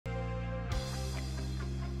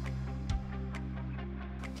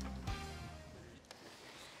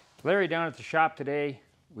Larry down at the shop today.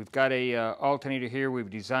 We've got a alternator here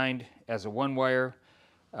we've designed as a one wire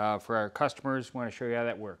for our customers. Want to show you how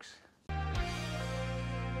that works.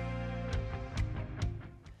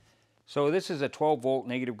 So this is a 12 volt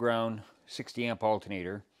negative ground 60 amp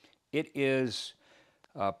alternator. It is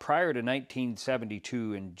prior to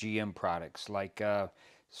 1972 in GM products, like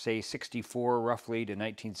say 64 roughly to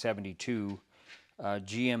 1972.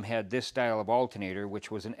 GM had this style of alternator,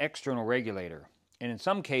 which was an external regulator. And in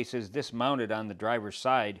some cases, this mounted on the driver's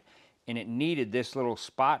side, and it needed this little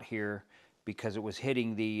spot here because it was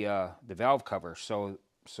hitting the valve cover. So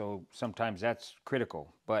sometimes that's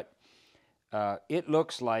critical. But it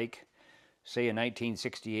looks like, say, a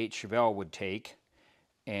 1968 Chevell would take,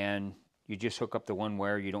 and you just hook up the one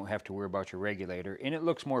wire. You don't have to worry about your regulator, and it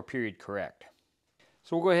looks more period correct.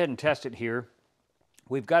 So we'll go ahead and test it here.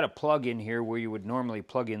 We've got a plug in here where you would normally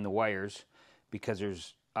plug in the wires because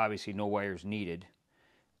there's obviously no wires needed.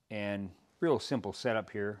 And real simple setup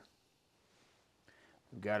here.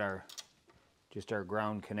 We've got just our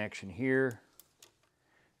ground connection here,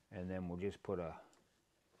 and then we'll just put a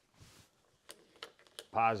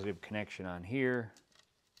positive connection on here,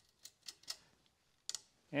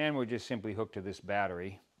 and we'll just simply hook to this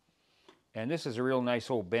battery. And this is a real nice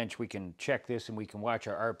old bench. We can check this and we can watch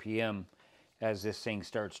our RPM as this thing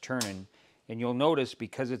starts turning. And you'll notice,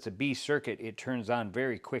 because it's a B circuit, it turns on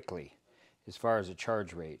very quickly as far as the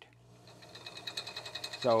charge rate.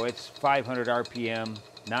 So it's 500 RPM,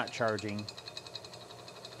 not charging.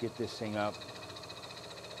 Get this thing up.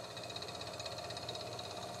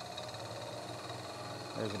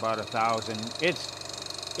 There's about 1,000.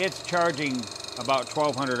 It's charging about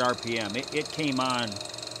 1,200 RPM. It came on,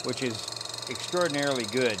 which is extraordinarily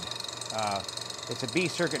good. It's a B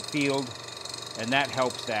circuit field, and that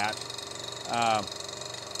helps that.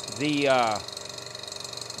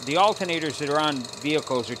 The alternators that are on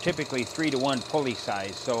vehicles are typically 3-to-1 pulley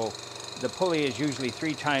size, so the pulley is usually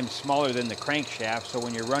 3 times smaller than the crankshaft. So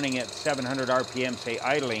when you're running at 700 RPM, say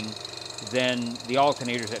idling, then the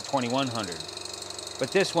alternator's at 2,100.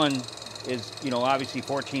 But this one is, obviously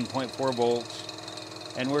 14.4 volts,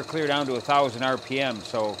 and we're clear down to 1,000 RPM,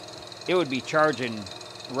 so it would be charging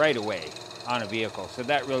right away on a vehicle. So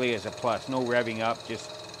that really is a plus. No revving up, just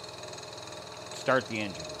start the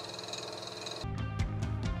engine.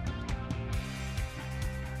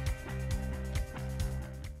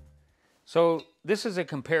 So this is a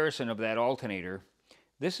comparison of that alternator.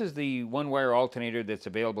 This is the one-wire alternator that's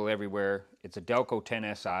available everywhere. It's a Delco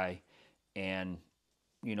 10SI, and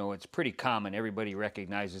it's pretty common. Everybody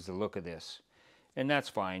recognizes the look of this, and that's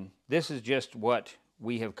fine. This is just what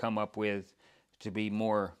we have come up with to be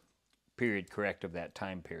more period correct of that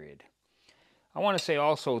time period. I want to say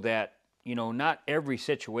also that, not every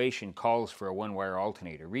situation calls for a one-wire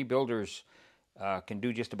alternator. Rebuilders can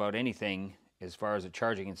do just about anything as far as the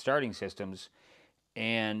charging and starting systems,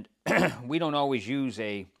 and we don't always use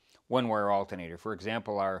a one-wire alternator. For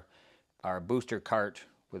example, our booster cart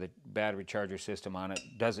with a battery charger system on it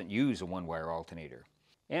doesn't use a one-wire alternator.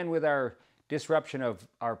 And with our disruption of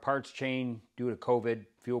our parts chain due to COVID,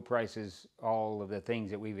 fuel prices, all of the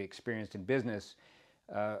things that we've experienced in business,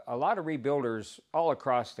 a lot of rebuilders all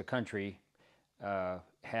across the country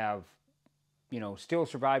have, still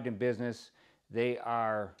survived in business. They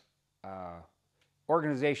are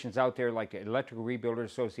organizations out there like the Electrical Rebuilder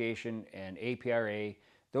Association and APRA.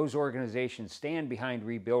 Those organizations stand behind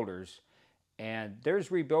rebuilders, and there's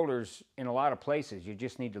rebuilders in a lot of places. You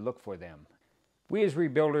just need to look for them. We as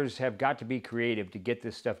rebuilders have got to be creative to get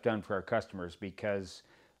this stuff done for our customers because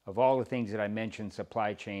of all the things that I mentioned,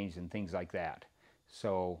 supply chains and things like that.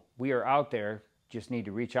 So we are out there, just need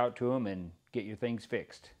to reach out to them and get your things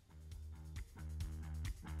fixed.